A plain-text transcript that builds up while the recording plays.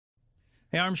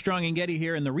Hey, Armstrong and Getty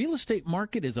here, and the real estate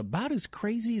market is about as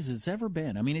crazy as it's ever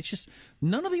been. I mean, it's just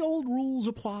none of the old rules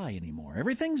apply anymore.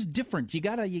 Everything's different. You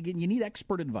need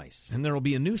expert advice. And there will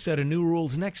be a new set of new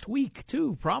rules next week,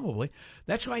 too, probably.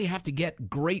 That's why you have to get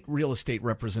great real estate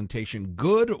representation.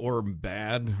 Good or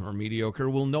bad or mediocre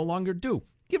will no longer do.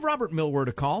 Give Robert Millward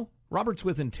a call. Robert's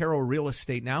with Intero Real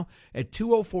Estate now at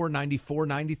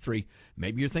 204-9493.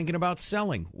 Maybe you're thinking about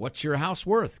selling. What's your house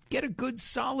worth? Get a good,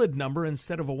 solid number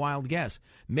instead of a wild guess.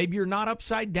 Maybe you're not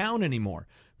upside down anymore.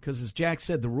 Because as Jack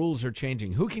said, the rules are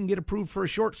changing. Who can get approved for a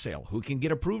short sale? Who can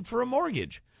get approved for a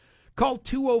mortgage? Call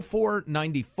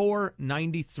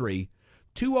 204-9493.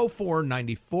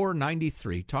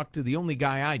 204-9493. Talk to the only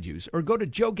guy I'd use. Or go to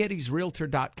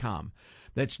joegettysrealtor.com.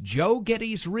 That's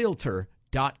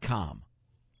joegettysrealtor.com.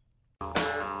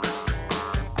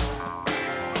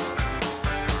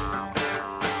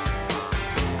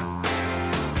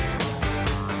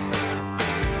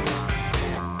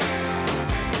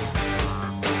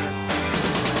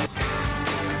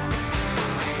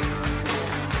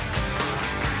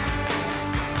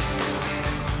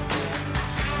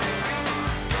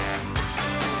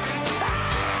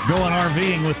 Going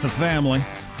RVing with the family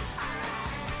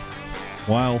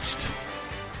whilst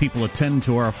people attend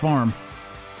to our farm.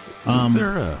 Isn't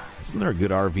there a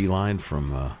good RV line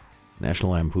from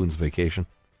National Lampoon's Vacation?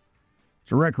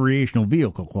 It's a recreational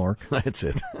vehicle, Clark. That's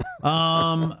it.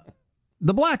 The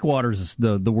Blackwater's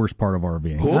the worst part of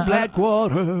RVing. Oh,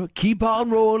 Blackwater, keep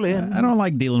on rolling. I don't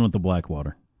like dealing with the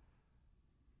Blackwater.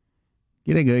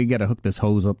 You got to hook this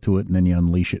hose up to it, and then you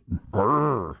unleash it.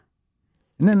 Brr.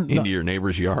 And then into your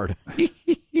neighbor's yard.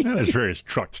 There's various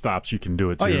truck stops you can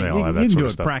do it to. Oh, yeah, you can do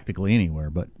it practically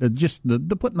anywhere, but it's just the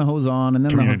putting the hose on and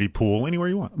then community pool anywhere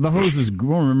you want. The hose is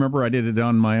growing. Remember, I did it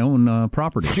on my own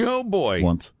property. Oh boy,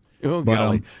 once. Oh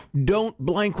golly! Don't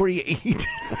blank where you eat.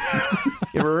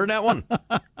 You ever heard that one?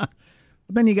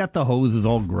 But then you got the hoses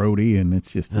all grody, and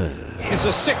it's just it's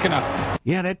a sickener.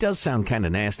 Yeah, that does sound kind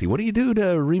of nasty. What do you do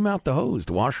to remount the hose,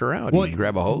 to wash her out? Well, you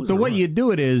grab a hose? The way you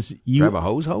do it is you grab a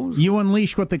hose? You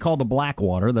unleash what they call the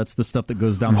Blackwater. That's the stuff that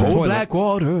goes down the toilet.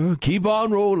 Blackwater, keep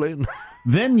on rolling.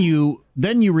 Then you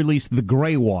release the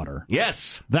gray water.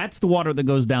 Yes. That's the water that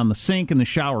goes down the sink and the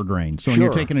shower drain. So when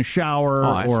you're taking a shower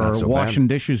or washing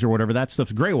dishes or whatever, that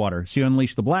stuff's gray water. So you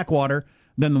unleash the black water.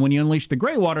 Then when you unleash the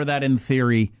gray water, that in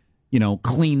theory,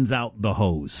 cleans out the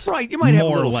hose. Right. You might have a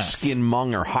little skin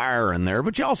mung or hair in there,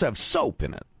 but you also have soap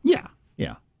in it. Yeah.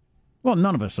 Well,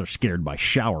 none of us are scared by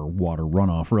shower water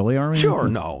runoff, really, are we? Sure,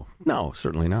 no,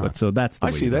 certainly not. But so that's the way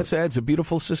I see. That adds a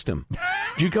beautiful system.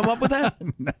 Did you come up with that?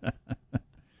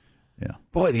 Yeah.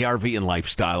 Boy, the RV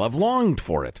lifestyle. I've longed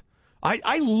for it.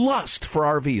 I lust for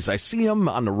RVs. I see them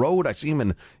on the road. I see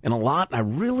them in a lot, and I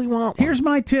really want one. Here's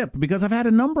my tip, because I've had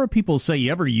a number of people say,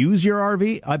 you ever use your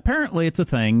RV? Apparently, it's a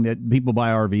thing that people buy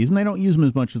RVs, and they don't use them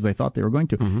as much as they thought they were going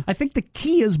to. Mm-hmm. I think the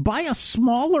key is buy a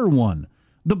smaller one.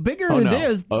 The bigger it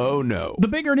is, the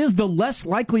bigger it is, the less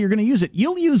likely you're going to use it.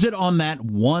 You'll use it on that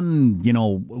one,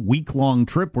 week-long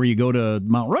trip where you go to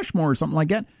Mount Rushmore or something like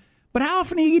that. But how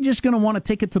often are you just going to want to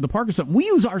take it to the park or something? We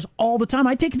use ours all the time.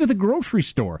 I take it to the grocery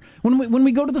store. When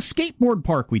we go to the skateboard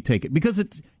park, we take it because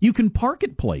you can park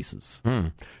at places.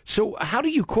 So how do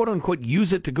you, quote-unquote,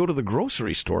 use it to go to the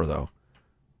grocery store, though?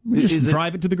 You just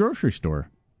drive it to the grocery store.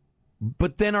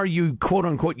 But then are you,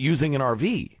 quote-unquote, using an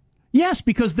RV? Yes,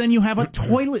 because then you have a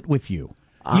toilet with you.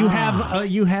 You have the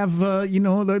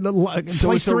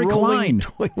place to recline.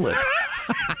 Toilet.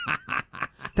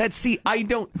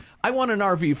 I want an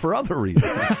RV for other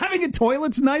reasons. Having a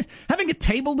toilet's nice. Having a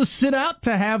table to sit at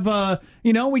to have,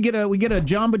 we get a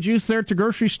Jamba Juice there at the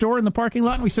grocery store in the parking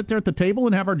lot, and we sit there at the table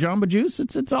and have our Jamba Juice.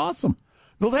 It's awesome.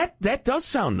 Well, that does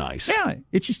sound nice. Yeah,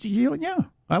 it's just I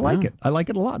like it. I like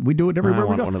it a lot. We do it everywhere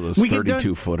we go. One of those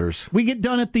 32-footers. We get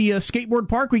done at the skateboard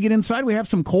park. We get inside. We have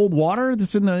some cold water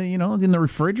that's in the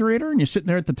refrigerator, and you're sitting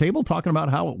there at the table talking about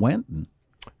how it went. And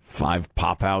 5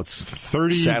 pop-outs,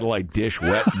 30 satellite dish,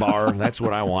 wet bar. That's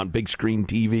what I want. Big screen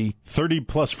TV.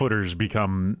 30-plus footers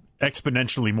become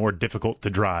exponentially more difficult to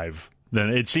drive. Then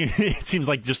it seems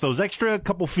like just those extra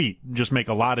couple feet just make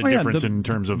a lot of difference in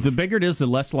terms of... The bigger it is, the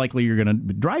less likely you're going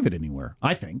to drive it anywhere,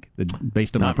 I think,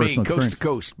 based on my personal experience. Coast to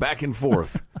coast, back and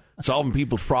forth. Solving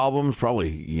people's problems,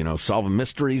 probably, solving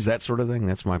mysteries, that sort of thing.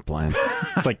 That's my plan.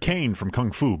 It's like Kane from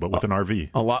Kung Fu, but with an RV.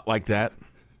 A lot like that.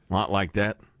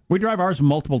 We drive ours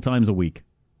multiple times a week.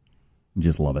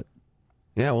 Just love it.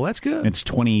 Yeah, well, that's good. It's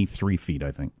 23 feet,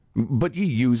 I think. But you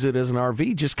use it as an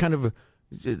RV, just kind of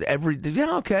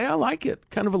Okay, I like it.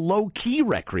 Kind of a low-key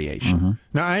recreation. Mm-hmm.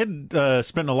 Now, I had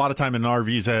spent a lot of time in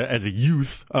RVs as a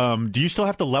youth. Do you still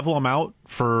have to level them out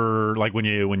for like when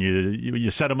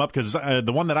you set them up? Because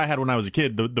the one that I had when I was a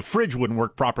kid, the fridge wouldn't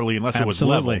work properly unless it was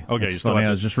level. Okay, you still I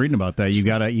was just reading about that. You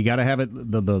gotta have it.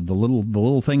 The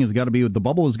little thing has got to be, the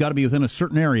bubble has got to be within a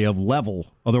certain area of level.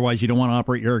 Otherwise, you don't want to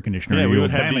operate your air conditioner. Yeah, we would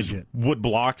have damage these wood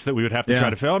blocks that we would have to try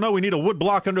to fill. Oh, no, we need a wood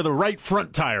block under the right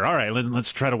front tire. All right,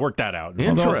 let's try to work that out.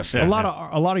 Interesting. A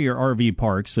lot of your RV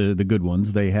parks, the good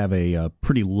ones, they have a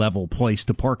pretty level place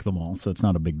to park them all, so it's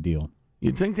not a big deal.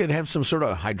 You'd think they'd have some sort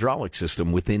of hydraulic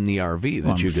system within the RV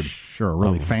that you could. Sure, a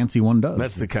really fancy one does.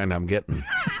 That's the kind I'm getting.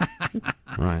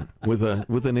 Right, with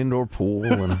an indoor pool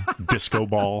and a disco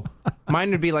ball.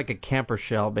 Mine would be like a camper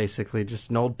shell, basically,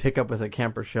 just an old pickup with a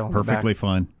camper shell. Perfectly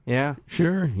fine. Yeah,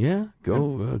 sure. Yeah,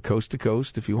 go coast to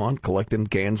coast if you want, collecting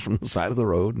cans from the side of the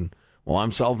road, and while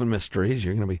I'm solving mysteries,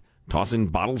 you're going to be tossing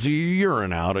bottles of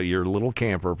urine out of your little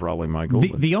camper, probably, Michael.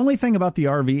 The only thing about the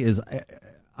RV is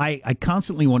I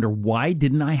constantly wonder, why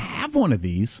didn't I have one of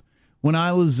these when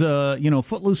I was,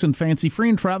 footloose and fancy free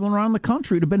and traveling around the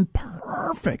country? It'd have been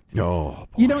perfect. Oh,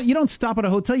 boy. You don't stop at a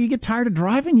hotel. You get tired of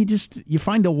driving. You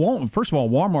find a Walmart. First of all,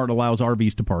 Walmart allows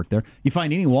RVs to park there. You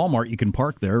find any Walmart, you can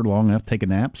park there long enough, take a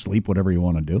nap, sleep, whatever you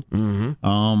want to do.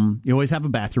 Mm-hmm. You always have a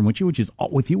bathroom with you, which is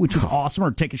awesome. Or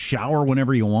take a shower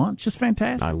whenever you want. It's just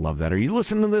fantastic. I love that. Are you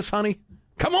listening to this, honey?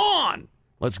 Come on,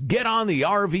 let's get on the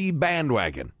RV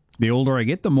bandwagon. The older I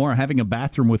get, the more having a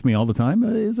bathroom with me all the time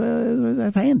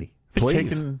that's handy.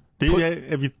 Please.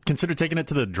 Have you considered taking it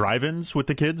to the drive-ins with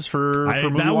the kids for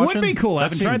movie that watching? Would be cool. I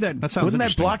haven't tried that. That sounds Wouldn't that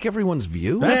interesting. block everyone's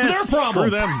view? That's their problem.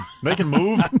 Screw them. They can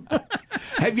move.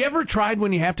 Have you ever tried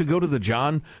when you have to go to the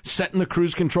John, setting the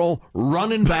cruise control,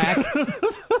 running back,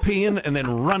 peeing, and then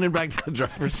running back to the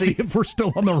driver's See seat? if we're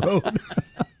still on the road.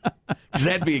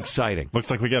 That'd be exciting.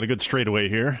 Looks like we got a good straightaway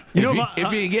here.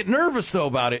 If you get nervous, though,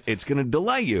 about it, it's going to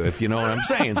delay you, if you know what I'm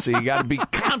saying. So you got to be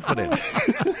confident.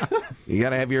 You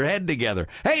got to have your head together.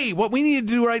 Hey, what we need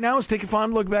to do right now is take a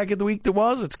fond look back at the week that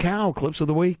was. It's Cow Clips of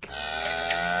the Week.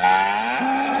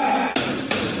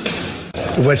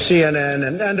 With CNN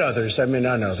and others,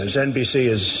 NBC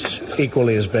is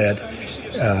equally as bad,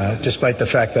 despite the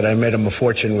fact that I made them a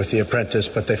fortune with The Apprentice,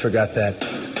 but they forgot that.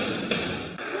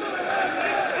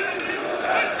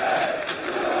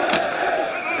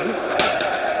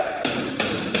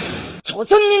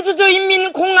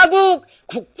 조선민주주의인민공화국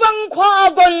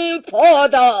국방과학원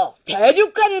보도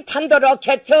대륙간 탄도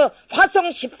로켓 화성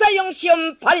 14형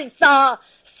시험 발사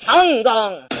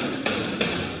성공.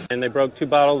 And they broke 2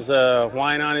 bottles of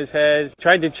wine on his head.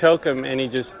 Tried to choke him, and he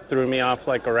just threw me off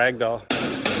like a rag doll. 5,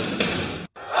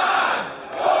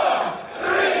 4,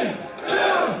 3, 2,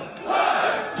 1.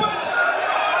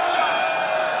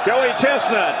 Joey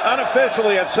Chestnut,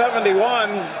 unofficially at 71.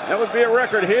 That would be a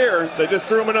record here. They just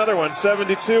threw him another one,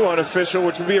 72 unofficial,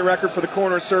 which would be a record for the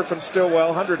corner surf in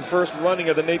Stillwell. 101st running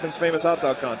of the Nathan's Famous Hot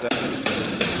Dog Contest.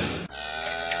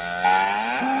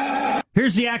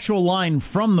 Here's the actual line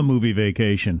from the movie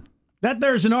Vacation. That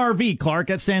there's an RV, Clark.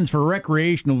 That stands for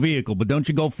recreational vehicle, but don't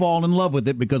you go fall in love with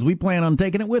it because we plan on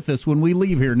taking it with us when we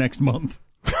leave here next month.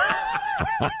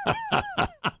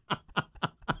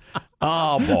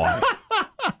 Oh, boy.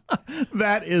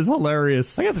 That is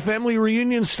hilarious. I got the family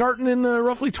reunion starting in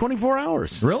roughly 24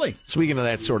 hours. Really? Speaking of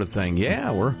that sort of thing,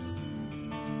 yeah, we're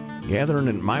gathering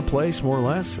at my place, more or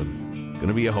less, and going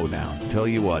to be a hoedown. Tell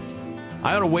you what,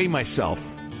 I ought to weigh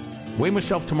myself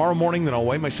tomorrow morning, then I'll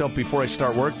weigh myself before I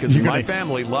start work, because in my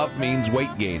family, love means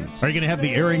weight gain. Are you going to have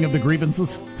the airing of the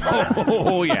grievances?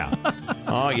 Oh, yeah.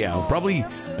 Oh, yeah. I'll probably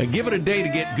give it a day to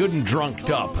get good and drunked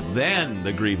up, then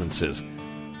the grievances.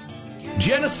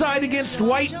 Genocide against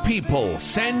white people,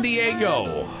 San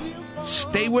Diego.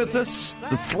 Stay with us.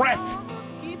 The threat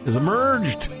has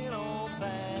emerged.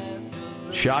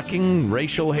 Shocking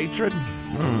racial hatred.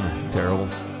 Terrible.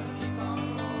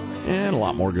 And a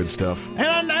lot more good stuff.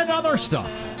 And other stuff.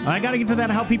 I got to get to that,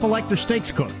 how people like their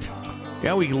steaks cooked.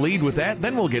 Yeah, we can lead with that.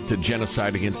 Then we'll get to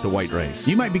genocide against the white race.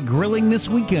 You might be grilling this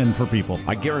weekend for people.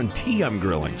 I guarantee I'm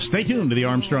grilling. Stay tuned to the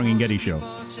Armstrong and Getty Show.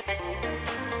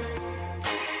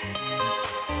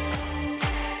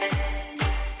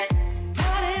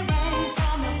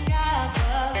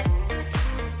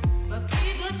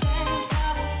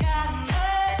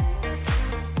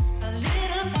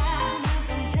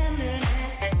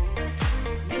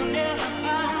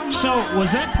 So,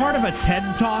 was that part of a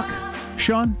TED Talk,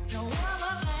 Sean?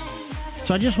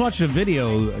 So I just watched a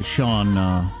video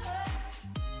Sean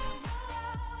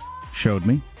showed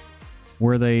me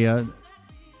where they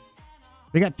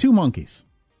got 2 monkeys.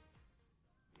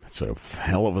 That's a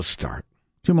hell of a start.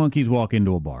 Two monkeys walk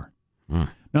into a bar.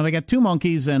 Now, they got two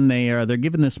monkeys, and they're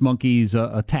giving this monkeys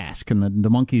a task. And the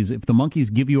monkeys, if the monkeys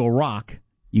give you a rock,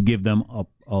 you give them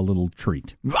a little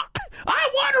treat. I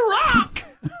want a rock!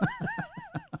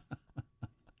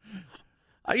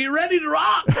 Are you ready to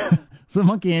rock? So the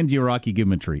monkey hands you a rock, you give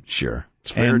him a treat. Sure.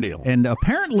 It's a fair deal. And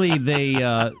apparently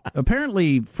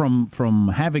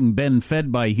from having been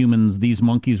fed by humans, these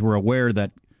monkeys were aware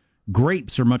that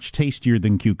grapes are much tastier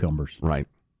than cucumbers. Right.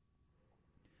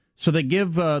 So they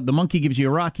give the monkey gives you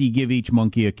a rock, you give each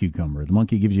monkey a cucumber. The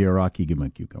monkey gives you a rock, you give him a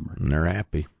cucumber. And they're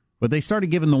happy. But they started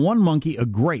giving the one monkey a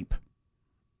grape.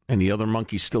 And the other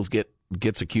monkey still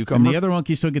gets a cucumber? And the other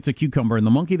monkey still gets a cucumber. And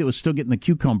the monkey that was still getting the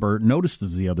cucumber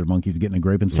notices the other monkey's getting a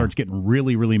grape and starts getting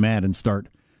really, really mad and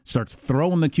starts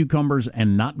throwing the cucumbers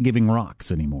and not giving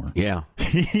rocks anymore. Yeah.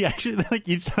 He actually, like,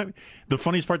 each time, the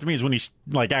funniest part to me is when he,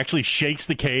 like, actually shakes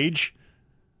the cage.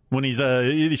 When he's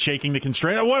shaking the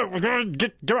constraint,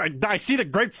 I see the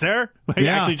grapes there. Like,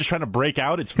 actually just trying to break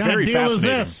out. It's very fascinating. Is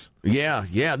this?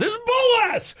 Yeah. This is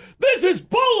bullets! This is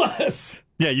bullets!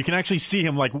 Yeah, you can actually see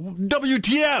him like,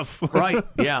 WTF! Right,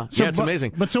 yeah. It's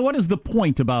amazing. But so what is the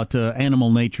point about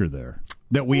animal nature there?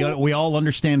 That we all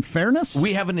understand fairness?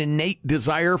 We have an innate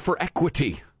desire for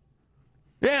equity.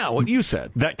 Yeah, what you said.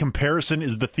 That comparison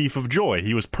is the thief of joy.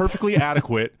 He was perfectly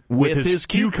adequate with his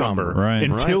cucumber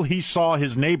until he saw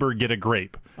his neighbor get a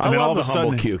grape. I love the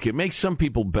humble cuke. It makes some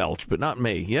people belch, but not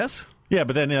me. Yes? Yeah,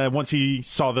 but then once he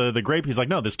saw the grape, he's like,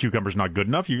 no, this cucumber's not good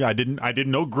enough. I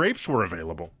didn't know grapes were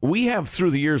available. We have,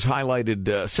 through the years,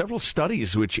 highlighted several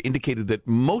studies which indicated that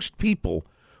most people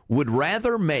would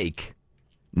rather make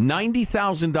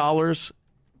 $90,000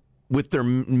 with their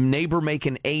neighbor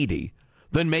making $80,000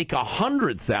 than make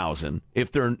 $100,000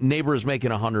 if their neighbor is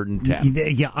making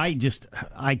 $110,000. Yeah,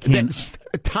 I can't. That's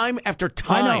time after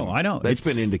time. I know. That's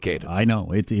been indicated. I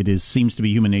know. It seems to be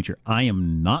human nature. I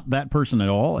am not that person at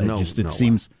all. It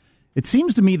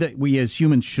seems to me that we as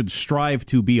humans should strive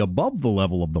to be above the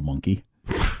level of the monkey.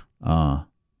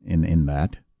 In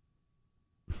that.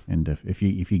 And if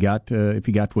you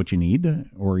got what you need,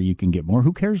 or you can get more,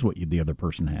 who cares what the other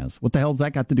person has? What the hell's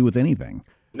that got to do with anything?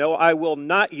 No, I will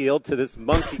not yield to this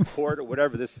monkey court or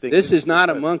whatever this thing is. This is not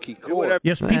a monkey court.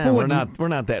 Yes, people we're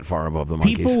not that far above the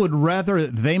monkeys. People would rather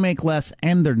they make less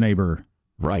and their neighbor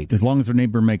right, as long as their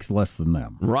neighbor makes less than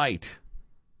them. Right.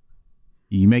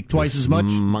 You make twice as much.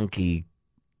 Monkey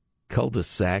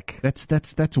cul-de-sac.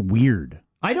 That's weird.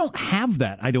 I don't have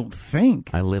that. I don't think.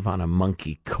 I live on a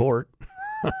monkey court.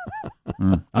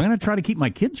 I'm going to try to keep my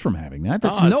kids from having that.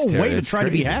 That's no way to try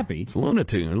to be happy. It's Looney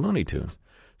Tunes.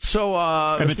 So,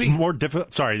 and it's more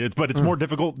difficult. Sorry, but it's more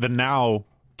difficult than now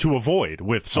to avoid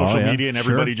with social media and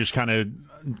everybody just kind of,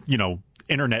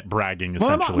 internet bragging.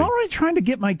 Essentially, I'm already trying to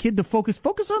get my kid to focus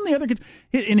on the other kids.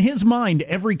 In his mind,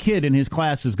 every kid in his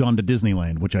class has gone to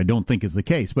Disneyland, which I don't think is the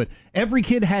case. But every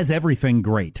kid has everything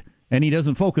great, and he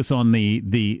doesn't focus on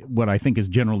the what I think is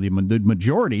generally the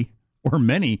majority or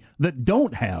many that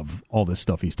don't have all this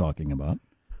stuff he's talking about.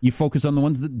 You focus on the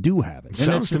ones that do have it.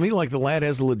 Sounds to me like the lad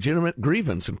has a legitimate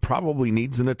grievance and probably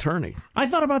needs an attorney. I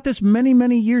thought about this many,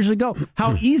 many years ago,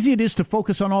 how easy it is to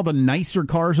focus on all the nicer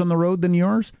cars on the road than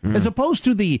yours, as opposed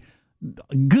to the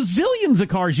gazillions of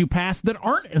cars you pass that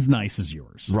aren't as nice as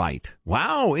yours. Right.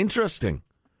 Wow, interesting.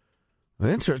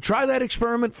 Try that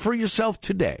experiment for yourself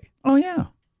today. Oh, yeah.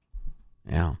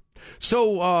 Yeah.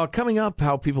 So, coming up,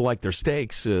 how people like their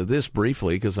steaks, this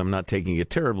briefly, because I'm not taking it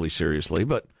terribly seriously,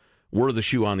 but were the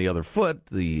shoe on the other foot,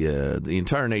 the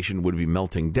entire nation would be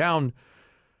melting down.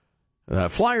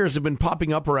 Flyers have been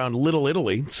popping up around Little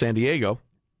Italy, San Diego,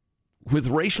 with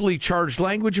racially charged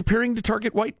language appearing to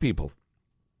target white people.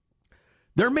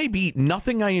 There may be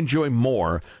nothing I enjoy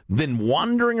more than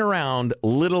wandering around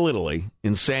Little Italy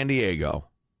in San Diego,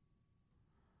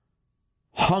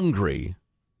 hungry,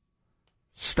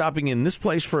 stopping in this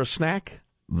place for a snack,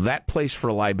 that place for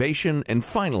a libation, and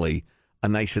finally, a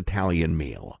nice Italian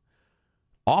meal.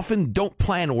 Often don't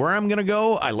plan where I'm going to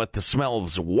go. I let the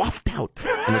smells waft out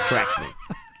and attract me.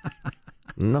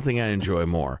 Nothing I enjoy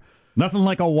more. Nothing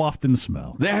like a wafting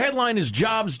smell. The headline is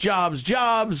Jobs, Jobs,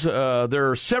 Jobs.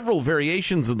 There are several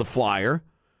variations of the flyer.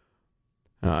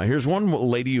 Here's one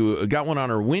lady who got one on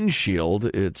her windshield.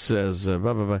 It says,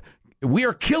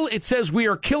 It says we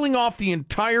are killing off the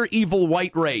entire evil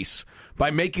white race by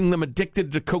making them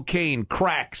addicted to cocaine,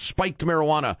 crack, spiked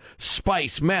marijuana,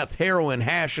 spice, meth, heroin,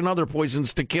 hash, and other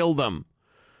poisons to kill them.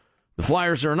 The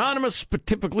flyers are anonymous, but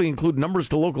typically include numbers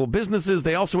to local businesses.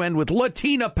 They also end with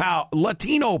Latino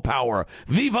power.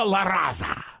 Viva la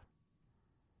raza.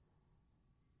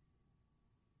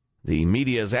 The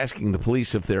media is asking the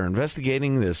police if they're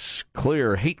investigating this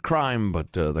clear hate crime,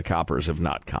 but the coppers have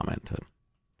not commented.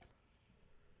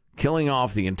 Killing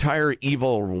off the entire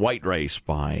evil white race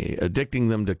by addicting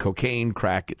them to cocaine,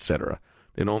 crack, etc.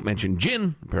 They don't mention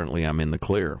gin. Apparently, I'm in the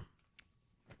clear.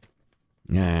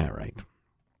 Yeah, right.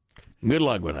 Good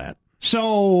luck with that.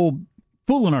 So,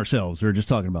 fooling ourselves, or just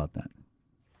talking about that?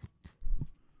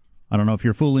 I don't know if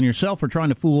you're fooling yourself or trying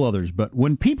to fool others, but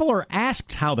when people are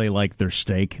asked how they like their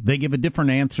steak, they give a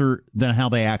different answer than how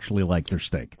they actually like their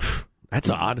steak. That's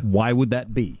odd. Why would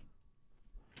that be?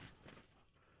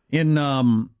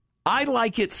 I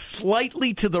like it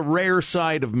slightly to the rare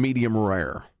side of medium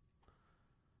rare.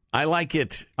 I like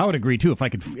it. I would agree too. If I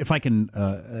can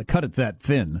cut it that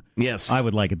thin, yes, I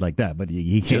would like it like that. But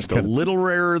you can't just a little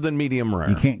rarer than medium rare.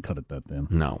 You can't cut it that thin.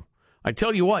 No. I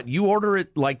tell you what, you order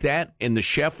it like that, and the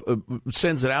chef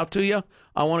sends it out to you.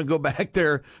 I want to go back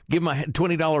there, give him a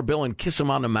 $20 bill, and kiss him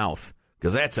on the mouth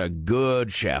because that's a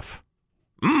good chef.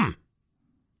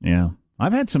 Yeah,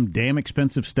 I've had some damn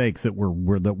expensive steaks that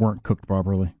weren't cooked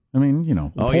properly. I mean,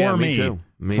 poor me too.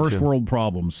 First world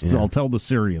problems. Yeah. I'll tell the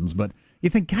Syrians, but you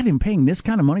think, God, I'm paying this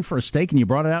kind of money for a steak, and you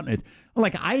brought it out, and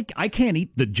I can't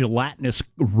eat the gelatinous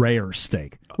rare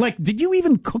steak. Like, did you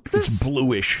even cook this? It's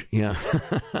bluish, yeah,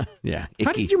 yeah. Icky.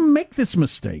 How did you make this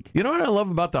mistake? You know what I love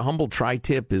about the humble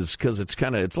tri-tip is because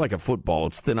it's like a football.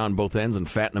 It's thin on both ends and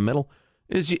fat in the middle.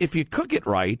 If you cook it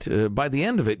right, by the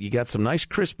end of it, you got some nice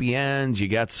crispy ends. You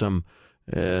got some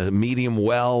medium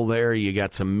well there. You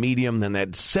got some medium. Then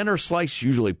that center slice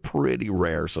usually pretty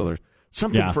rare. So there's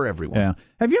something for everyone. Yeah.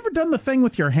 Have you ever done the thing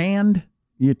with your hand?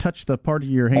 You touch the part of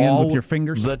your hand with your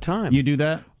fingers? All the time. You do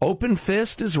that? Open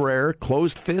fist is rare.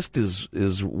 Closed fist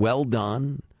is well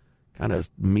done. Kind of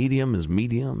medium is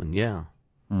medium. And yeah.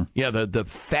 Yeah,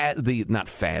 not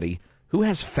fatty. Who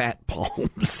has fat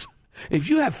palms? If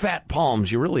you have fat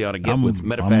palms, you really ought to get with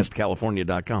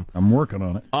MetaFastCalifornia.com. I'm working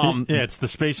on it. Yeah, it's the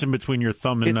space in between your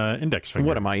thumb and index finger.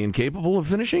 What, am I incapable of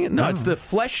finishing it? No, it's the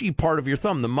fleshy part of your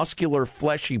thumb, the muscular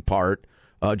fleshy part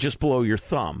just below your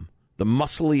thumb. The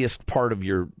muscliest part of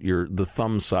the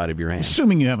thumb side of your hand.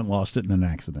 Assuming you haven't lost it in an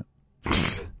accident.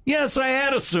 Yes, I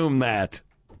had assumed that.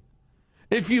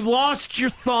 If you've lost your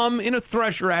thumb in a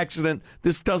thresher accident,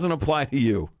 this doesn't apply to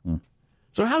you.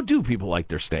 So how do people like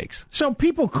their steaks? So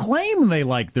people claim they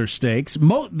like their steaks.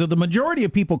 The majority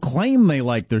of people claim they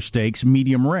like their steaks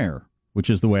medium rare, which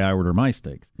is the way I order my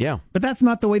steaks. Yeah. But that's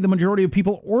not the way the majority of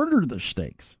people order their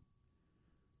steaks.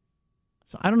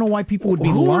 So I don't know why people would be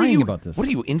lying about this. What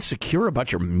are you, insecure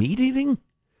about your meat eating?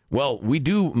 Well, we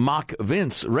do mock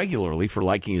Vince regularly for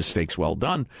liking his steaks well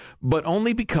done, but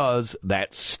only because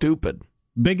that's stupid.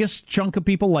 Biggest chunk of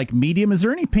people like medium. Is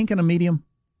there any pink in a medium?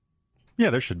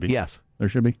 Yeah, there should be. Yes. There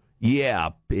should be?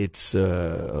 Yeah, it's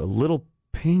a little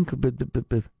pink.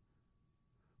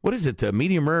 What is it?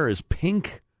 Medium rare is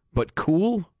pink, but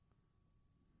cool?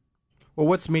 Well,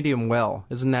 what's medium well?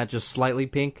 Isn't that just slightly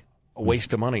pink? A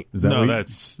waste of money.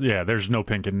 There's no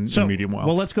pink in medium well.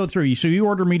 Well, let's go through. So you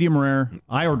order medium rare.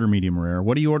 I order medium rare.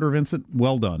 What do you order, Vincent?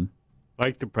 Well done.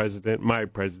 Like the president, my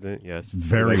president, yes.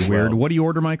 Very weird. Well. What do you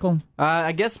order, Michael?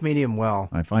 I guess medium well.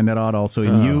 I find that odd also.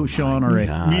 And you, Sean, are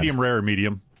a medium rare or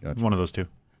medium. Gotcha. One of those two.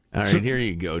 All right, here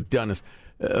you go. Done.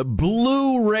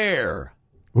 Blue rare.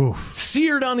 Oof.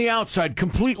 Seared on the outside,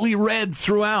 completely red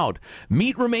throughout.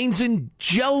 Meat remains in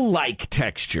gel-like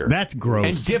texture. That's gross.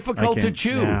 And difficult to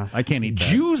chew. Yeah, I can't eat that.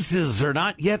 Juices are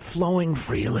not yet flowing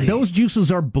freely. Those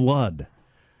juices are blood.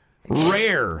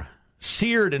 Rare.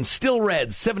 Seared and still red,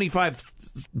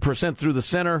 75% through the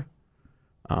center.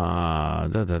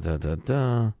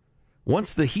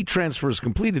 Once the heat transfer is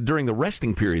completed during the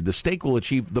resting period, the steak will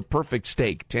achieve the perfect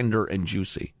steak, tender and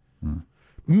juicy.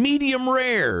 Medium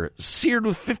rare, seared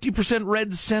with 50%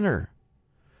 red center.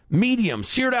 Medium,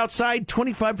 seared outside,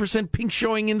 25% pink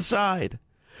showing inside.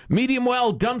 Medium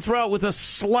well, done throughout with a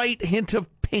slight hint of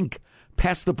pink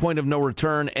past the point of no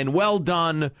return. And well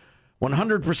done,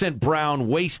 100% brown,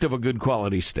 waste of a good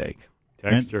quality steak.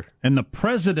 Texture. And the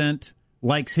president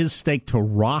likes his steak to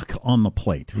rock on the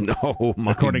plate. No,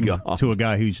 my according God. to a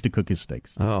guy who used to cook his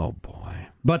steaks. Oh, boy.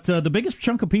 But the biggest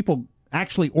chunk of people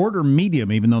actually order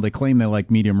medium, even though they claim they like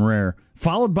medium rare,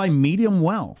 followed by medium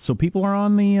well. So people are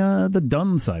on the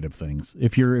done side of things.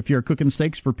 If you're cooking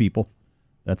steaks for people,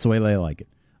 that's the way they like it.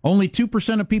 Only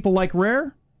 2% of people like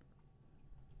rare.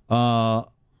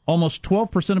 Almost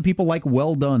 12% of people like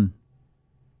well done.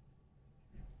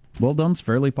 Well done's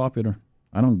fairly popular.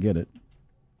 I don't get it.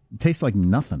 It tastes like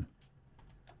nothing.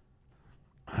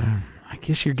 I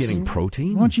guess you're getting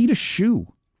protein. Why don't you eat a shoe?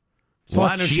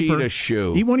 Why don't you eat a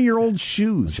shoe? Eat one of your old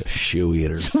shoes. Just shoe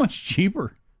eaters. So much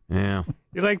cheaper. Yeah.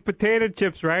 You like potato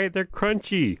chips, right? They're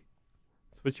crunchy.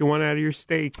 That's what you want out of your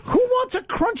steak. Who wants a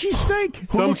crunchy steak?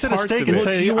 Who looks at a steak and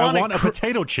say, I want a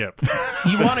potato chip?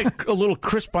 You want a little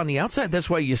crisp on the outside. That's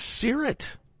why you sear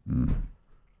it.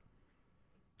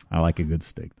 I like a good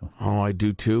steak, though. Oh, I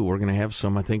do, too. We're going to have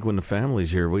some, I think, when the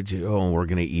family's here. We're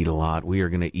going to eat a lot. We are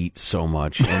going to eat so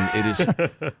much. And it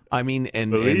is, I mean,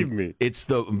 Believe me. It's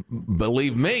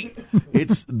believe me,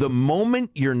 it's the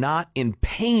moment you're not in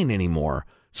pain anymore,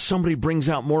 somebody brings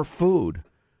out more food.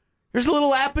 There's a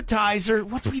little appetizer.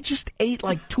 We just ate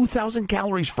like 2,000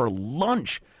 calories for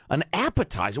lunch. An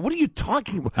appetizer? What are you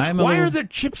talking about? Why are there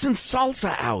chips and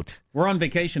salsa out? We're on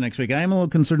vacation next week. I am a little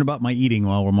concerned about my eating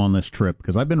while I'm on this trip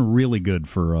because I've been really good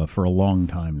for a long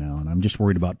time now, and I'm just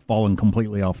worried about falling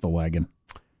completely off the wagon.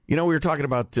 You know, we were talking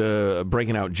about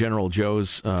breaking out General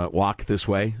Joe's wok this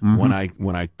way when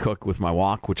I cook with my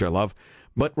wok, which I love.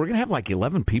 But we're gonna have like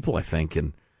 11 people, I think,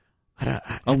 and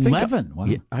I 11? Wow.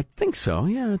 Yeah, I think so.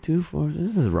 Yeah, 2, 4.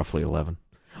 This is roughly 11.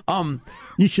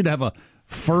 You should have a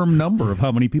firm number of how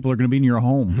many people are going to be in your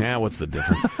home. Yeah, what's the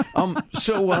difference?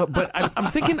 But I'm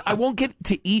thinking I won't get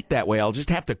to eat that way. I'll just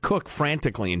have to cook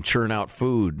frantically and churn out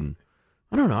food. And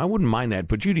I don't know. I wouldn't mind that.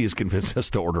 But Judy has convinced us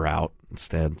to order out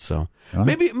instead. So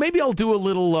maybe I'll do a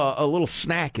little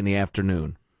snack in the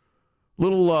afternoon. A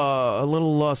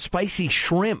little spicy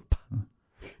shrimp.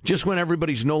 Just when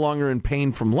everybody's no longer in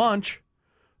pain from lunch,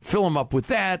 fill them up with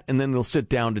that, and then they'll sit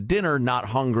down to dinner, not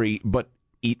hungry, but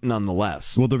eat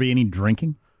nonetheless. Will there be any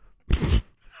drinking?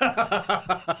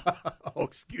 Oh,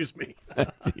 excuse me.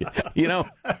 You know,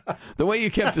 the way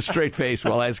you kept a straight face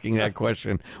while asking that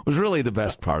question was really the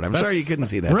best part. I'm sorry you couldn't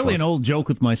see that. Really folks. an old joke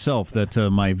with myself that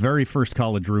my very first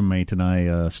college roommate and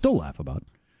I still laugh about.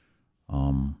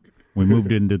 We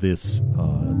moved into this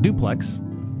duplex.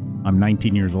 I'm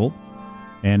 19 years old.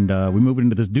 And we moved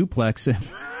into this duplex. And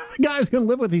the guy I was going to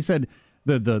live with, he said,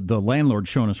 the landlord's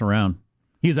showing us around.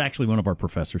 He's actually one of our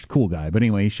professors, cool guy. But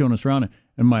anyway, he's showing us around,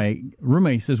 and my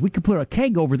roommate says, we could put a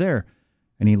keg over there.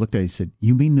 And he looked at it and said,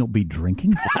 you mean they'll be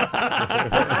drinking?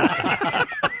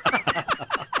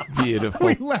 Beautiful.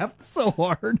 We laughed so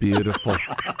hard. Beautiful.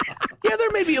 Yeah, there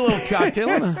may be a little cocktail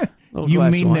and a little You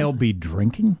glass mean of wine. they'll be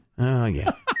drinking? Oh,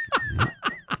 yeah.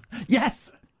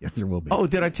 Yes. Yes, there will be. Oh,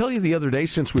 did I tell you the other day,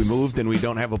 since we moved and we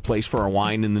don't have a place for our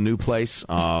wine in the new place,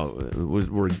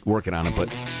 we're working on it,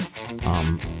 but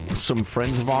some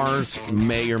friends of ours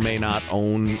may or may not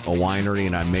own a winery,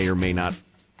 and I may or may not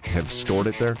have stored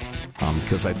it there,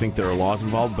 because I think there are laws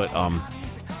involved, but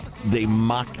they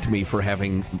mocked me for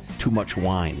having too much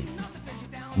wine.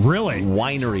 Really?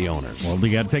 Winery owners. Well,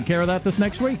 you got to take care of that this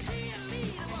next week.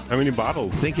 How many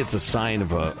bottles? I think it's a sign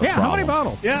of a Yeah, problem. how many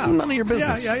bottles? Yeah. None of your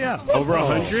business. Yeah. Over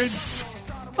 100?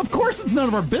 Of course it's none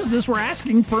of our business. We're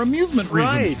asking for amusement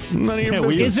reasons. Right. None of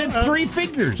your Is business. it three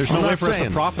figures? There's no way for us to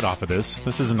profit off of this.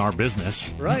 This isn't our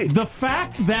business. Right. The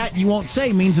fact that you won't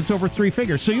say means it's over three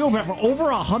figures. So you have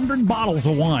over 100 bottles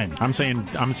of wine. I'm saying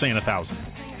 1,000.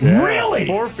 Yeah, Really?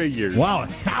 4 figures. Wow,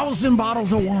 1,000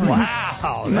 bottles of wine.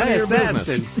 Wow, None of your that's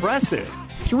business. impressive.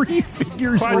 3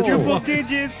 figures. Quadruple worth.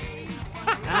 digits.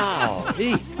 Wow,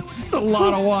 It's a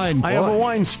lot of wine. I have a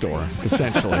wine store,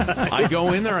 essentially. I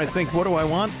go in there, I think, what do I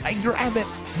want? I grab it.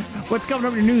 What's coming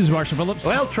up in your news, Marshall Phillips?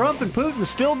 Well, Trump and Putin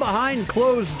still behind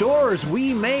closed doors.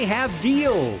 We may have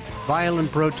deal.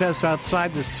 Violent protests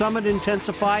outside the summit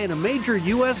intensify, and a major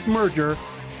U.S. merger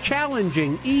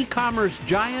challenging e-commerce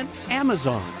giant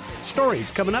Amazon. Stories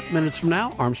coming up minutes from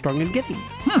now. Armstrong and Getty.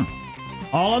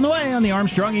 All on the way on the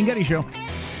Armstrong and Getty Show.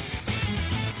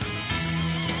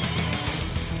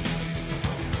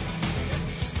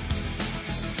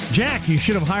 Jack, you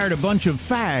should have hired a bunch of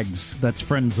fags, that's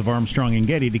friends of Armstrong and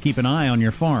Getty, to keep an eye on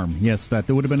your farm. Yes, that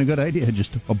would have been a good idea.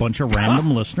 Just a bunch of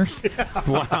random listeners.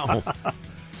 Wow.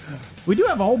 We do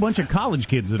have a whole bunch of college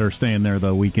kids that are staying there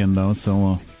the weekend, though,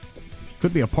 so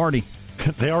could be a party.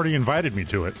 They already invited me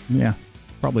to it. Yeah,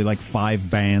 probably like 5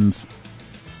 bands.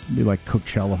 Be like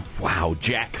Coachella. Wow,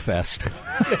 Jack Fest.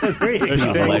 They're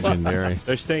staying, legendary.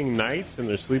 They're staying nights and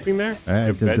they're sleeping there? They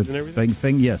have beds and everything?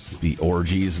 Thing, yes. The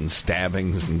orgies and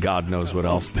stabbings and God knows what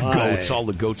else. The goats, all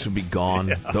the goats would be gone.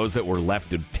 Yeah. Those that were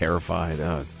left would terrified.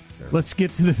 Let's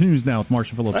get to the news now with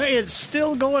Marshall Phillips. Hey, it's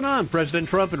still going on. President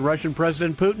Trump and Russian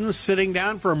President Putin sitting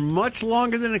down for much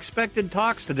longer than expected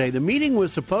talks today. The meeting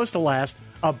was supposed to last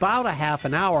about a half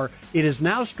an hour. It is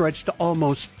now stretched to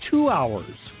almost 2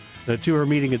 hours. The two are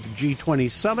meeting at the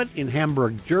G20 summit in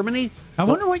Hamburg, Germany. I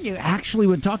wonder what you actually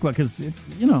would talk about, because,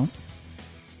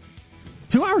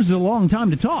 2 hours is a long time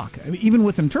to talk. I mean, even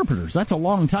with interpreters, that's a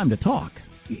long time to talk.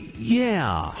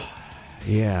 Yeah.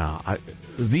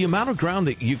 the amount of ground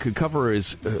that you could cover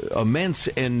is immense,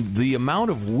 and the amount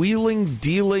of wheeling,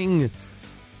 dealing,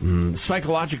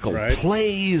 psychological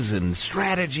plays and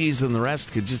strategies and the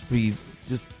rest could just be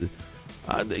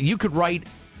you could write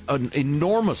an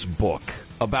enormous book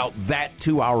about that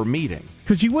 2-hour meeting.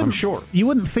 Because you wouldn't, I'm sure. You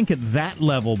wouldn't think at that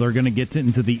level they're going to get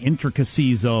into the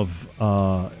intricacies of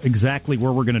exactly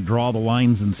where we're going to draw the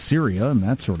lines in Syria and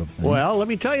that sort of thing. Well, let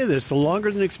me tell you this. The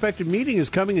longer-than-expected meeting is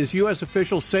coming as U.S.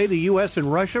 officials say the U.S.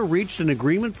 and Russia reached an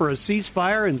agreement for a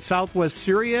ceasefire in southwest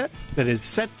Syria that is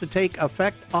set to take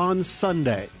effect on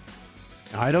Sunday.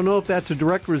 I don't know if that's a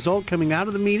direct result coming out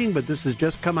of the meeting, but this has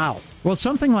just come out. Well,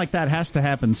 something like that has to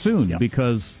happen soon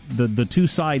because the two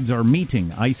sides are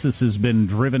meeting. ISIS has been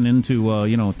driven into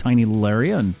a tiny little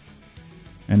area,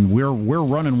 and we're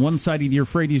running one side of the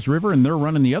Euphrates River, and they're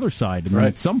running the other side. And then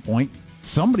at some point,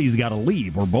 somebody's got to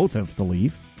leave, or both have to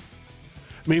leave.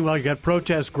 Meanwhile, you got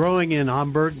protests growing in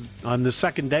Hamburg on the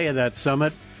second day of that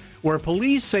summit, where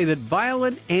police say that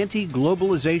violent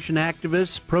anti-globalization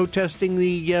activists protesting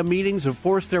the meetings have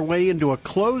forced their way into a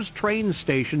closed train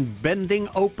station, bending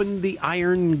open the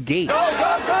iron gates.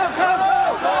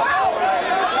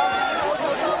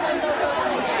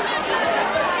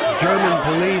 German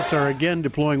police are again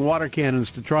deploying water cannons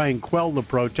to try and quell the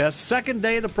protests. Second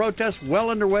day of the protests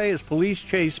well underway as police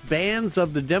chase bands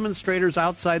of the demonstrators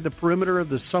outside the perimeter of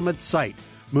the summit site,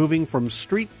 moving from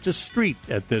street to street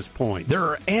at this point. There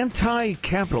are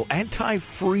anti-capital,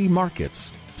 anti-free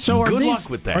markets. So good luck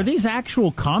with that. Are these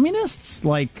actual communists,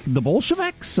 like the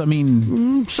Bolsheviks? I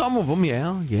mean, some of them,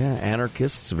 yeah,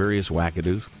 anarchists, various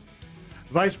wackadoos.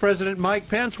 Vice President Mike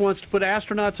Pence wants to put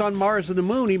astronauts on Mars and the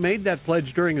Moon. He made that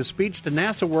pledge during a speech to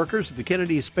NASA workers at the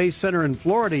Kennedy Space Center in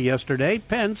Florida yesterday.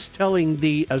 Pence telling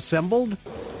the assembled,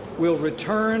 "We'll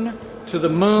return to the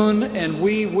moon and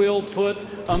we will put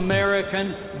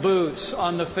American boots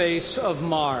on the face of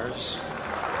Mars."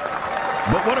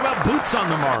 But what about boots on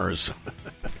the Mars?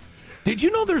 Did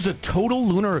you know there's a total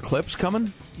lunar eclipse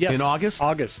coming in August?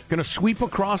 Going to sweep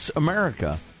across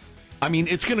America. I mean,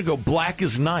 it's going to go black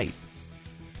as night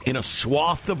in a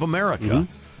swath of America,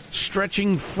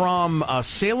 stretching from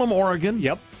Salem, Oregon,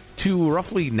 to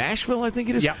roughly Nashville, I think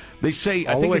it is. Yep. They say,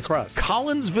 I think it's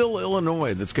Collinsville,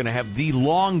 Illinois, that's going to have the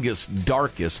longest,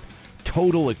 darkest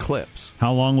total eclipse.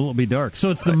 How long will it be dark?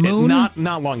 So it's the moon?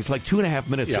 Not long. It's like 2.5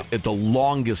 minutes at the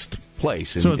longest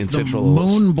place in, so it's in the Central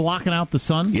moon blocking out the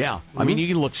sun? Yeah. I mean, you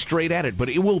can look straight at it, but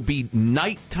it will be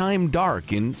nighttime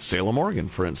dark in Salem, Oregon,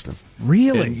 for instance.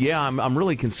 Really? And yeah, I'm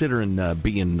really considering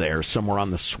being there somewhere on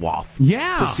the swath.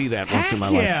 Yeah. To see that once in my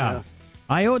life. Yeah.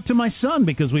 I owe it to my son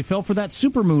because we fell for that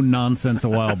supermoon nonsense a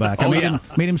while back. I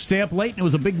made him stay up late, and it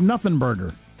was a big nothing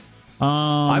burger.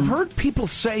 I've heard people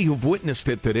say who've witnessed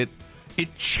it that it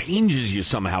changes you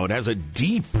somehow. It has a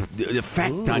deep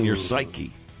effect on your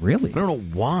psyche. Really? I don't know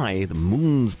why. The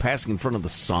moon's passing in front of the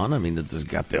sun. I mean, it's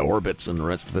got the orbits and the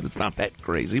rest of it. It's not that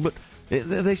crazy, but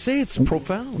they say it's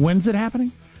profound. When's it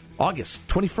happening? August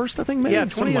 21st, I think, maybe? Yeah,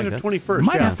 20th to 21st.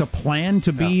 Might have to plan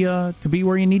to be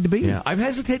where you need to be. Yeah, I've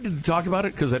hesitated to talk about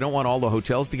it because I don't want all the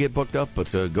hotels to get booked up,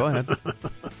 but go ahead.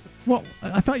 Well,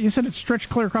 I thought you said it stretched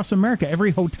clear across America. Every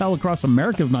hotel across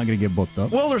America is not going to get booked up.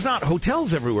 Well, there's not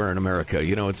hotels everywhere in America.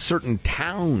 You know, it's certain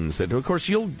towns that, of course,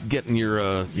 you'll get in your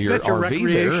RV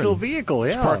recreational there vehicle,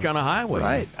 just park on a highway.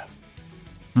 Right.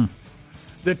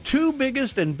 The two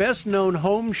biggest and best-known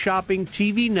home shopping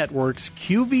TV networks,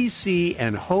 QVC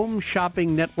and Home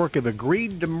Shopping Network, have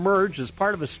agreed to merge as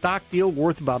part of a stock deal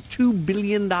worth about $2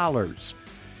 billion.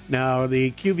 Now,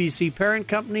 the QVC parent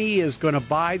company is going to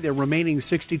buy the remaining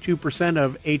 62%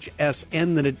 of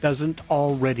HSN that it doesn't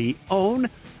already own.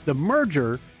 The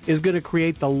merger is going to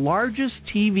create the largest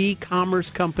TV commerce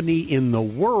company in the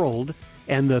world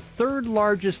and the third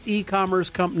largest e-commerce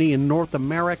company in North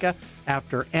America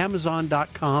after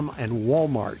Amazon.com and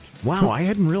Walmart. Wow, I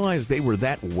hadn't realized they were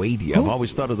that weighty. I've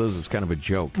always thought of those as kind of a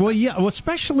joke. Well, yeah,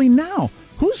 especially now.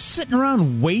 Who's sitting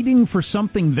around waiting for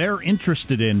something they're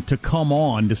interested in to come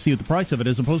on to see what the price of it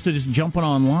is, as opposed to just jumping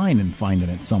online and finding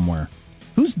it somewhere?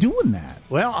 Who's doing that?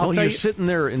 Well, you're sitting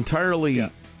there entirely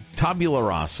tabula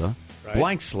rasa,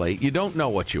 blank slate. You don't know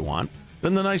what you want.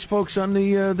 Then the nice folks on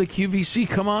the QVC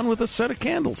come on with a set of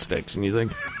candlesticks, and you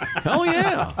think, hell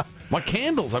yeah. My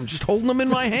candles, I'm just holding them in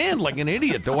my hand like an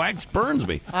idiot. The wax burns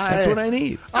me. That's what I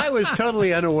need. I was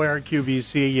totally unaware of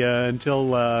QVC until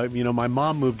my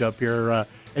mom moved up here,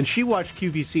 and she watched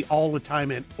QVC all the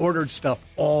time and ordered stuff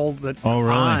all the time. Oh,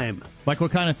 really? Like what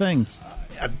kind of things?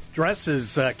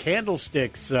 Dresses,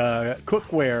 candlesticks,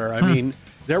 cookware. I mean,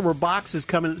 There were boxes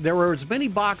coming. There were as many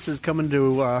boxes coming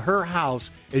to her house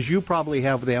as you probably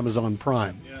have with Amazon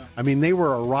Prime. Yeah. I mean, they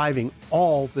were arriving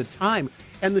all the time.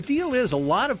 And the deal is, a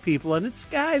lot of people, and it's a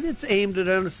guy that's aimed at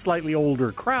a slightly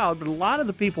older crowd, but a lot of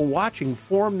the people watching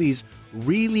form these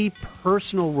really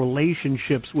personal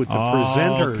relationships with the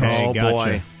presenters.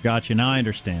 Okay, gotcha. Now I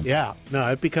understand. Yeah,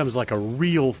 no, it becomes like a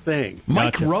real thing.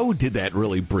 Mike Rowe did that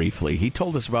really briefly. He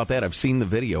told us about that. I've seen the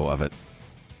video of it.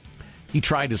 He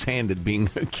tried his hand at being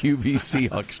a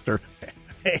QVC huckster.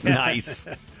 Nice.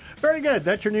 Very good.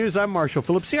 That's your news. I'm Marshall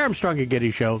Phillips, the Armstrong and Getty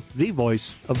Show, the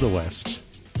voice of the West.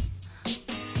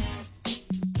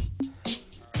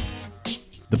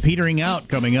 The petering out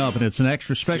coming up, and it's an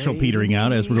extra special petering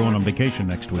out as we're going on vacation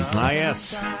next week. Ah,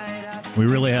 yes. We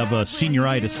really have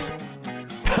senioritis.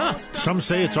 Some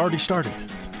say it's already started.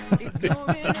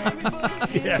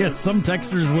 Yes, some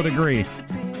texters would agree.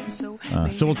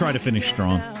 So we'll try to finish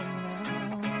strong.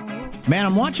 Man,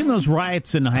 I'm watching those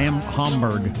riots in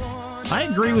Hamburg. I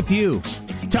agree with you.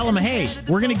 Tell them, hey,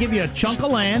 we're going to give you a chunk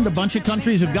of land. A bunch of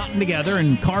countries have gotten together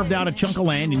and carved out a chunk of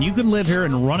land, and you can live here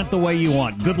and run it the way you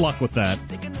want. Good luck with that.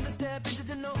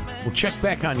 We'll check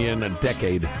back on you in a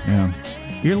decade. Yeah.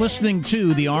 You're listening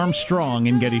to the Armstrong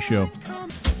and Getty Show.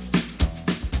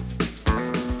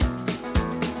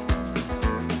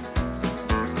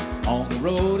 On the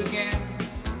road again.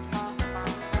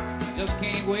 Just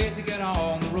can't wait to get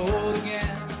on the road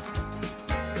again.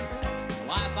 The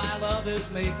life I love is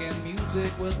making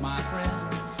music with my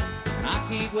friends. And I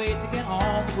can't wait to get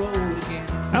on the road again.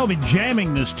 I'll be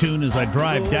jamming this tune as I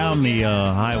drive down the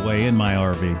highway in my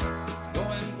RV.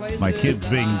 My kids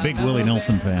being big Willie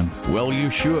Nelson fans. Well, you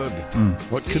should.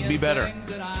 What could be better?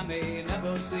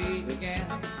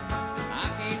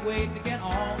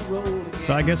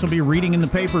 So I guess I'll be reading in the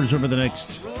papers over the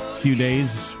next few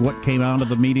days what came out of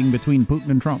the meeting between Putin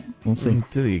and Trump. We'll see.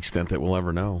 To the extent that we'll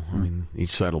ever know. I mean, each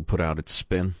side will put out its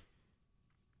spin.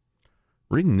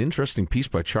 Reading an interesting piece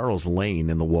by Charles Lane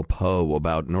in the WAPO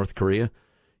about North Korea.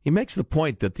 He makes the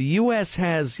point that the U.S.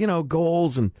 has,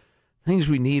 goals and things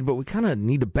we need, but we kind of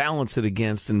need to balance it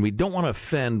against, and we don't want to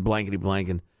offend blankety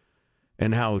blank,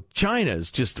 and how China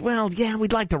is just,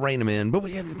 we'd like to rein them in, but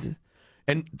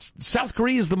and South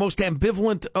Korea is the most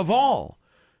ambivalent of all.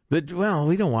 That,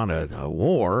 we don't want a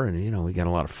war, and, we got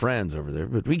a lot of friends over there,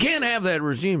 but we can't have that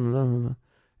regime.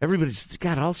 Everybody's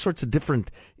got all sorts of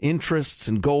different interests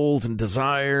and goals and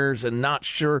desires and not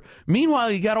sure.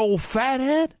 Meanwhile, you got old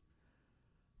fathead.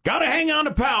 Got to hang on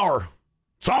to power.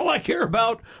 It's all I care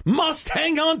about. Must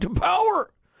hang on to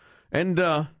power.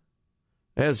 And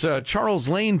as Charles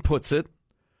Lane puts it,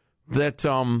 that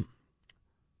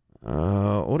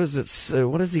what does it?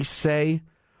 What does he say?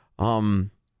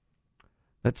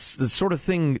 That's the sort of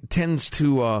thing tends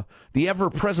to the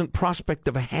ever-present prospect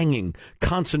of a hanging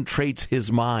concentrates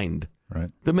his mind. Right.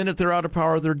 The minute they're out of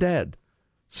power, they're dead.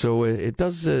 So it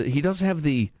does. He does have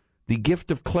the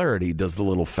gift of clarity. Does the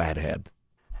little fathead?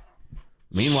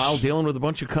 Meanwhile, dealing with a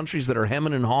bunch of countries that are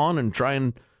hemming and hawing and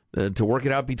trying to work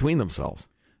it out between themselves.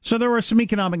 So there were some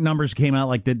economic numbers that came out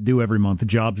like they do every month. The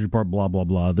jobs report, blah, blah,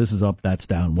 blah. This is up, that's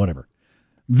down, whatever.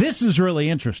 This is really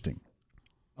interesting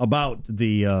about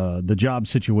the job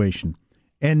situation.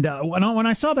 And when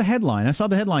I saw the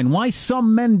headline, why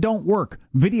some men don't work.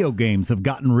 Video games have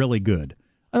gotten really good.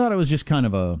 I thought it was just kind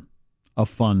of a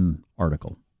fun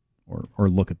article or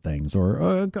look at things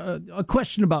or a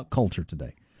question about culture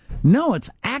today. No, it's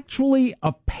actually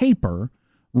a paper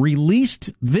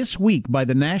released this week by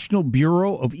the National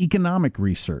Bureau of Economic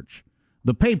Research.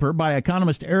 The paper by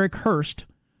economist Eric Hurst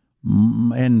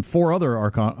and four other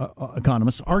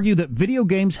economists argue that video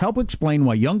games help explain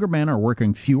why younger men are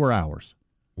working fewer hours.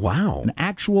 Wow. An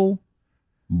actual,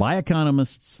 by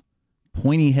economists,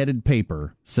 pointy-headed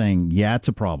paper saying, yeah, it's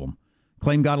a problem.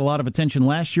 Claim got a lot of attention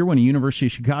last year when the University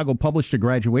of Chicago published a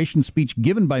graduation speech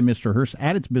given by Mr. Hurst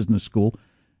at its business school,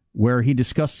 where he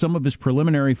discussed some of his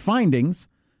preliminary findings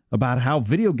about how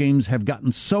video games have gotten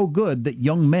so good that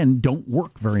young men don't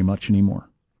work very much anymore.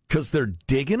 Because they're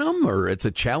digging them, or it's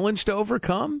a challenge to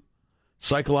overcome,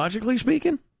 psychologically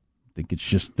speaking? I think it's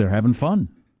just they're having fun.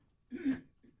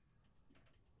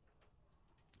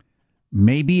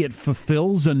 Maybe it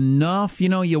fulfills enough.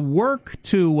 You work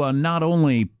to not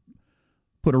only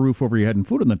put a roof over your head and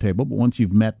food on the table, but once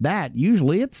you've met that,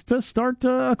 usually it's to start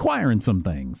acquiring some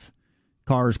things.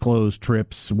 Cars, clothes,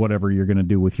 trips, whatever you're going to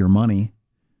do with your money.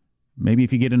 Maybe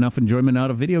if you get enough enjoyment out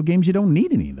of video games, you don't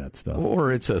need any of that stuff.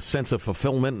 Or it's a sense of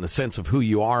fulfillment and a sense of who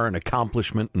you are and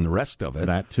accomplishment and the rest of it.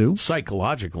 That too.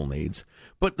 Psychological needs.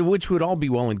 But which would all be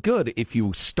well and good if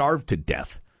you starved to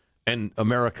death And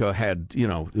America had,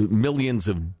 millions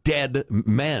of dead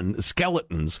men,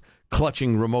 skeletons,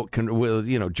 clutching with,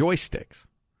 joysticks.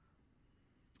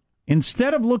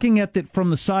 Instead of looking at it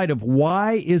from the side of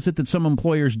why is it that some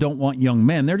employers don't want young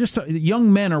men, they're just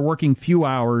young men are working few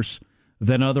hours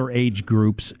than other age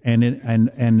groups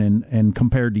and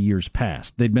compared to years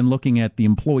past. They've been looking at the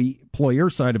employer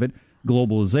side of it,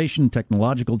 globalization,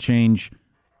 technological change,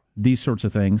 these sorts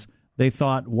of things. They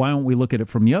thought, why don't we look at it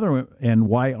from the other end?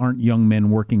 Why aren't young men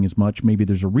working as much? Maybe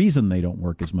there's a reason they don't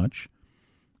work as much.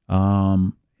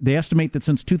 They estimate that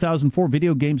since 2004,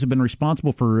 video games have been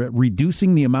responsible for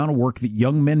reducing the amount of work that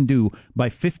young men do by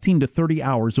 15 to 30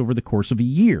 hours over the course of a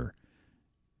year.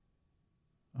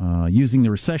 Using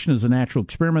the recession as a natural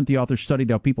experiment, the authors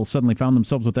studied how people suddenly found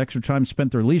themselves with extra time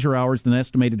spent their leisure hours, then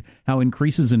estimated how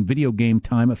increases in video game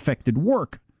time affected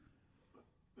work.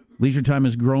 Leisure time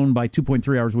has grown by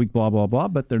 2.3 hours a week, blah, blah, blah,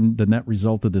 but the net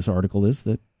result of this article is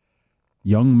that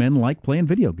young men like playing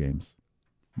video games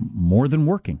more than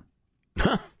working.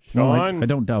 Well, I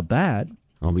don't doubt that.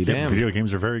 I'll be damned. Video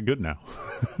games are very good now.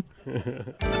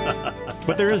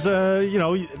 But there is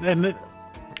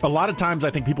a lot of times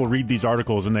I think people read these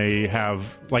articles and they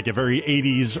have like a very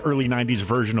 80s, early 90s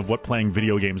version of what playing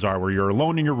video games are, where you're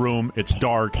alone in your room, it's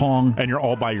dark, Pong, and you're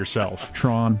all by yourself.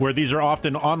 Tron. Where these are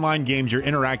often online games, you're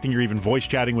interacting, you're even voice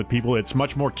chatting with people. It's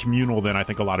much more communal than I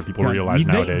think a lot of people realize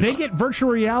nowadays. They get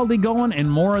virtual reality going and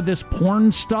more of this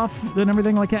porn stuff and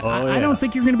everything like that. I don't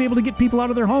think you're going to be able to get people out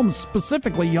of their homes,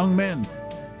 specifically young men.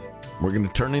 We're going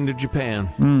to turn into Japan.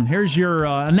 Here's your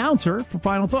announcer for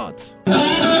final thoughts.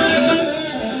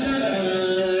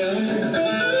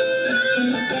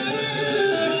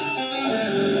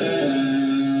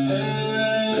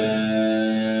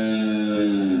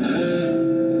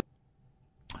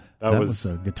 That was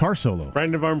a guitar solo.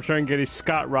 Friend of Armstrong Getty,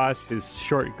 Scott Ross, his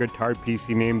short guitar piece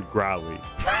he named Growly.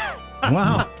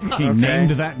 Wow. He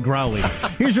named that Growly.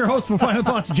 Here's your host for Final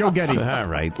Thoughts, Joe Getty. All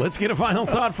right. Let's get a final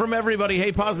thought from everybody.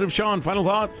 Hey, Positive Sean, final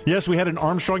thought? Yes, we had an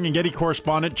Armstrong and Getty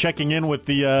correspondent checking in with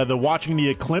the watching the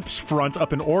eclipse front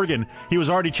up in Oregon. He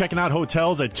was already checking out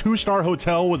hotels. A 2-star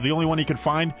hotel was the only one he could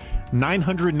find.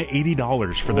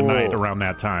 $980 for the night around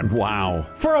that time. Wow.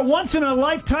 For a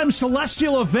once-in-a-lifetime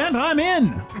celestial event, I'm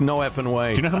in. No effing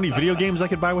way. Do you know how many video games I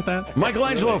could buy with that?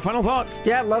 Michelangelo, final thought?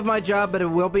 Yeah, love my job, but it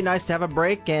will be nice to have a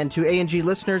break. And to A&G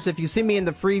listeners, if you see me in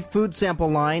the free food sample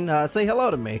line, say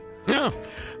hello to me. Yeah.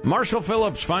 Marshall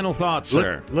Phillips, final thoughts,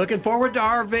 sir. Looking forward to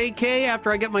our vacay.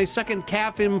 After I get my second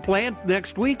calf implant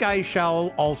next week, I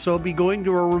shall also be going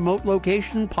to a remote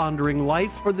location, pondering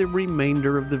life for the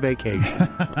remainder of the vacation.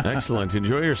 Excellent.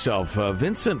 Enjoy yourself.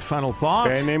 Vincent, final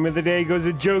thoughts? Okay, name of the day goes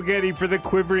to Joe Getty for the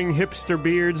quivering hipster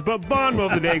beards, but bond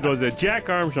of the day goes to Jack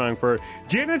Armstrong for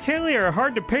genitalia are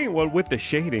hard to paint, well, with the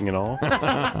shading and all.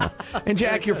 And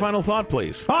Jack, your final thought,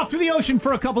 please. Off to the ocean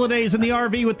for a couple of days in the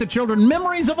RV with the children.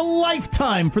 Memories of a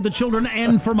lifetime for the children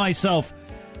and for myself.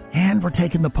 And we're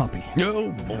taking the puppy.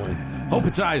 Oh, boy. Hope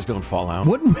its eyes don't fall out.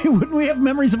 Wouldn't we have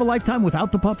memories of a lifetime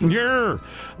without the puppy? Yeah.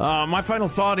 My final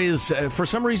thought is, for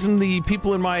some reason, the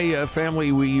people in my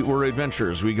family, we're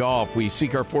adventurers. We golf. We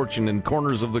seek our fortune in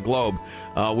corners of the globe,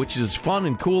 which is fun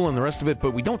and cool and the rest of it,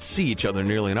 but we don't see each other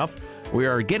nearly enough. We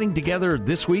are getting together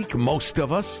this week, most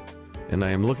of us, and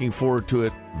I am looking forward to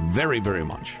it very, very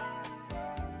much.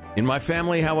 In my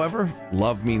family, however,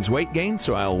 love means weight gain,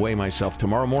 so I'll weigh myself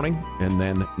tomorrow morning and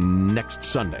then next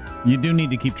Sunday. You do need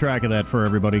to keep track of that for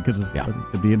everybody because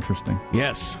it'd be interesting.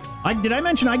 Yes. Did I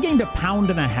mention I gained 1.5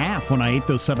 pounds when I ate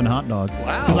those 7 hot dogs?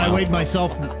 Wow. Because I weighed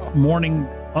myself morning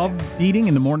of eating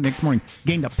and next morning.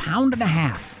 Gained 1.5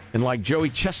 pounds. And like Joey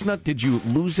Chestnut, did you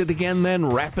lose it again then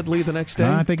rapidly the next day?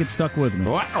 I think it stuck with me.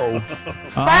 Wow.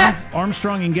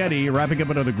 Armstrong and Getty wrapping up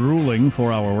another grueling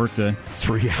 4-hour workday.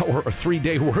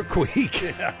 3-day work week.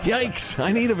 Yeah. Yikes.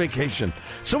 I need a vacation.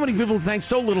 So many people thank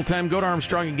so little time. Go to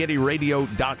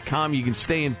ArmstrongandGettyRadio.com. You can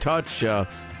stay in touch.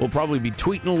 We'll probably be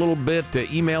tweeting a little bit.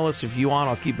 Email us if you want.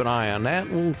 I'll keep an eye on that.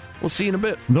 We'll see you in a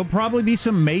bit. There'll probably be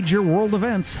some major world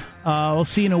events. We'll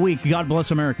see you in a week. God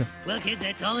bless America. Well, kids,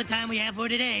 that's all the time we have for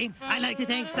today. I'd like to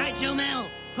thank Sideshow Mel,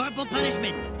 Corporal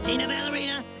Punishment, Tina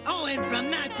Ballerina, and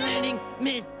from Knots Landing,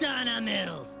 Miss Donna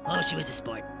Mills. Oh, she was a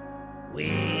sport.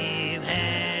 We've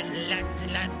had lots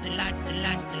and lots and lots and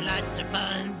lots and lots of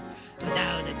fun.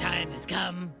 Now the time has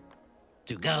come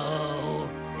to go.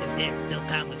 If this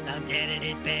silkcom was found dead in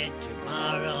his bed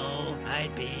tomorrow,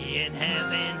 I'd be in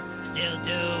heaven still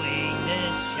doing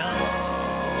this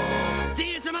show.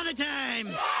 See you some other time.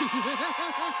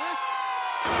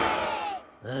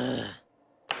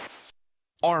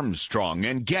 Armstrong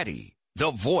and Getty,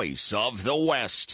 the voice of the West.